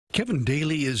Kevin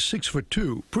Daly is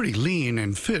 6'2", pretty lean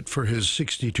and fit for his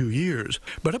 62 years.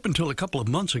 But up until a couple of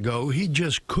months ago, he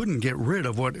just couldn't get rid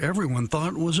of what everyone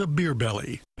thought was a beer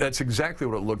belly. That's exactly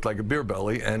what it looked like, a beer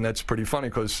belly, and that's pretty funny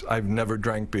because I've never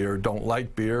drank beer, don't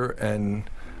like beer, and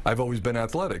I've always been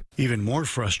athletic. Even more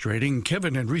frustrating,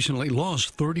 Kevin had recently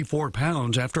lost 34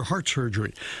 pounds after heart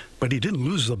surgery, but he didn't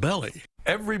lose the belly.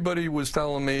 Everybody was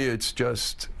telling me it's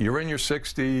just, you're in your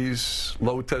 60s,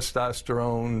 low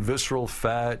testosterone, visceral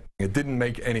fat. It didn't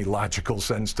make any logical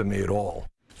sense to me at all.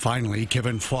 Finally,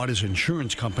 Kevin fought his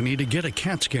insurance company to get a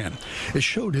CAT scan. It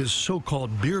showed his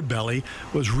so-called beer belly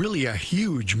was really a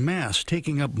huge mass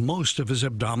taking up most of his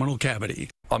abdominal cavity.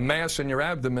 A mass in your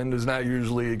abdomen does not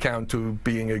usually account to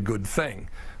being a good thing.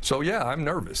 So yeah, I'm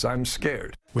nervous, I'm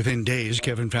scared. Within days,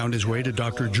 Kevin found his way to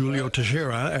Dr. Giulio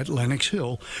Teixeira at Lenox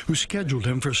Hill, who scheduled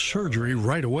him for surgery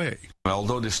right away.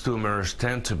 Although these tumors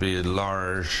tend to be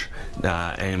large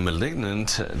and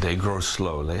malignant, they grow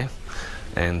slowly,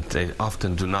 and they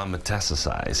often do not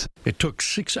metastasize. It took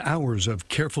 6 hours of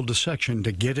careful dissection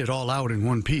to get it all out in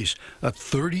one piece. A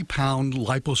 30-pound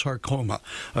liposarcoma,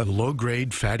 a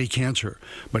low-grade fatty cancer.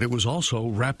 But it was also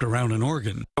wrapped around an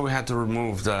organ. We had to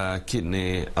remove the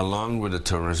kidney along with the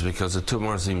tumors because the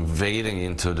tumor is invading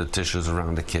into the tissues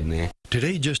around the kidney.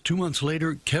 Today, just 2 months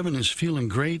later, Kevin is feeling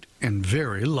great and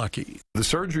very lucky. The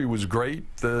surgery was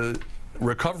great. The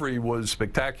recovery was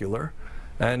spectacular.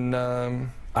 And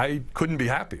I couldn't be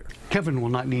happier. Kevin will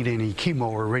not need any chemo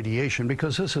or radiation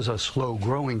because this is a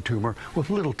slow-growing tumor with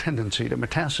little tendency to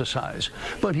metastasize.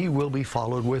 But he will be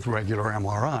followed with regular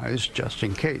MRIs just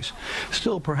in case.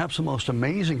 Still, perhaps the most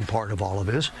amazing part of all of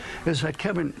this is that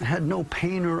Kevin had no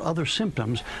pain or other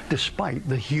symptoms despite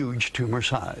the huge tumor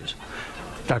size.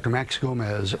 Dr. Max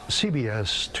Gomez,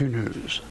 CBS 2 News.